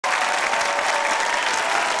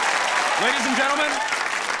Ladies and gentlemen,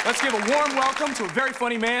 let's give a warm welcome to a very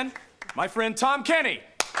funny man, my friend Tom Kenny.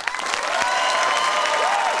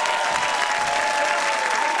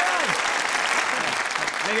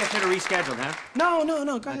 Maybe I should have rescheduled, huh?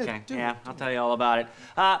 No, go ahead. Okay, yeah, I'll tell you all about it.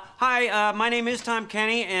 Hi, my name is Tom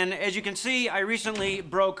Kenny, and as you can see, I recently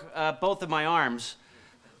broke both of my arms.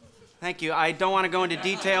 Thank you. I don't want to go into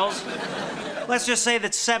details. Let's just say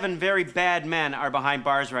that 7 very bad men are behind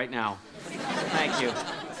bars right now. Thank you.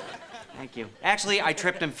 Thank you. Actually, I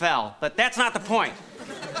tripped and fell, but that's not the point.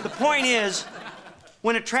 The point is,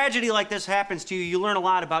 when a tragedy like this happens to you, you learn a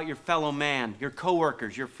lot about your fellow man, your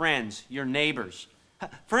coworkers, your friends, your neighbors.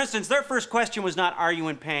 For instance, their first question was not, are you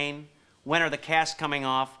in pain? When are the casts coming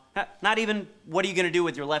off? Not even, what are you going to do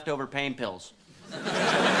with your leftover pain pills?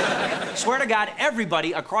 Swear to God,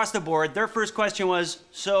 everybody across the board, their first question was,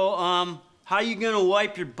 so, how are you going to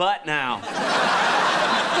wipe your butt now?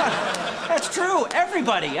 That's true,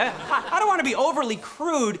 everybody. I don't want to be overly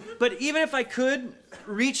crude, but even if I could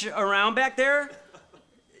reach around back there,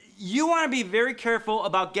 you want to be very careful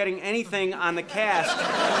about getting anything on the cast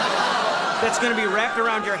that's going to be wrapped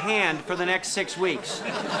around your hand for the next 6 weeks,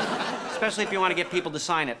 especially if you want to get people to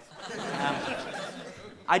sign it.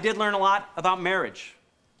 I did learn a lot about marriage.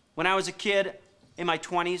 When I was a kid in my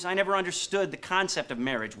 20s, I never understood the concept of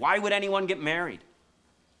marriage. Why would anyone get married?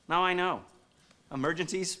 Now I know.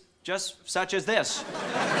 Emergencies just such as this.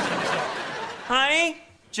 Honey,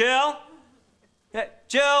 Jill?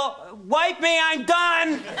 Jill, wipe me, I'm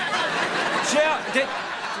done! Jill,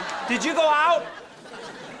 did you go out?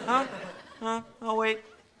 Huh? Oh, wait.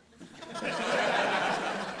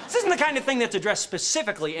 This isn't the kind of thing that's addressed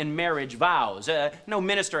specifically in marriage vows. No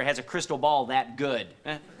minister has a crystal ball that good.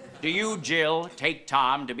 Do you, Jill, take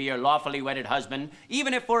Tom to be your lawfully wedded husband,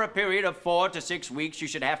 even if for a period of 4 to 6 weeks you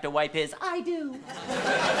should have to wipe his I do?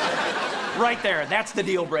 Right there, that's the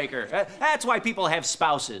deal breaker. That's why people have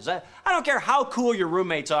spouses. I don't care how cool your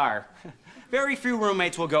roommates are. Very few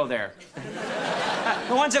roommates will go there.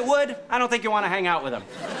 The ones that would, I don't think you want to hang out with them.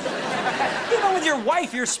 Even with your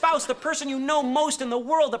wife, your spouse, the person you know most in the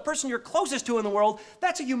world, the person you're closest to in the world,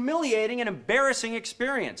 that's a humiliating and embarrassing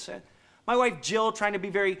experience. My wife, Jill, trying to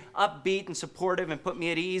be very upbeat and supportive and put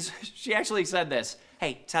me at ease, she actually said this.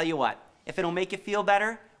 Hey, tell you what, if it'll make you feel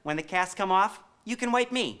better, when the casts come off, you can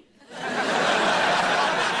wipe me.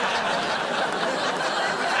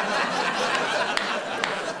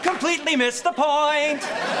 Completely missed the point.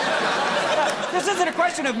 This isn't a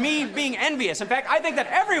question of me being envious. In fact, I think that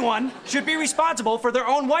everyone should be responsible for their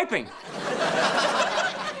own wiping.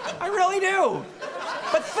 I really do.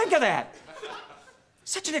 But think of that.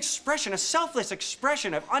 Such an expression, a selfless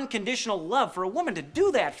expression of unconditional love for a woman to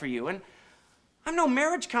do that for you. And I'm no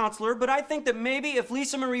marriage counselor, but I think that maybe if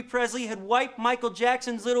Lisa Marie Presley had wiped Michael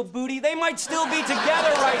Jackson's little booty, they might still be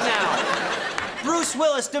together right now. Bruce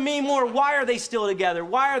Willis, Demi Moore, why are they still together?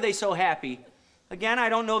 Why are they so happy? Again, I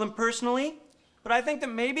don't know them personally, but I think that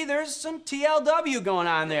maybe there's some TLW going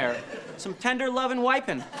on there. Some tender love and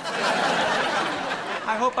wiping.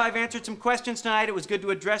 I hope I've answered some questions tonight. It was good to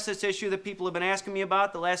address this issue that people have been asking me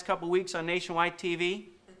about the last couple weeks on nationwide TV.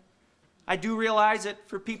 I do realize that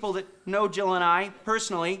for people that know Jill and I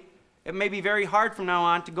personally, it may be very hard from now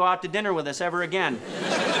on to go out to dinner with us ever again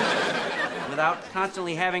without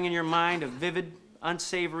constantly having in your mind a vivid,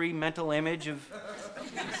 unsavory mental image of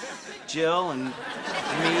Jill and me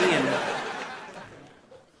and...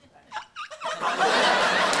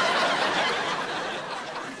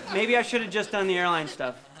 Maybe I should have just done the airline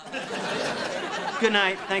stuff. Good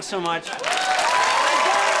night. Thanks so much.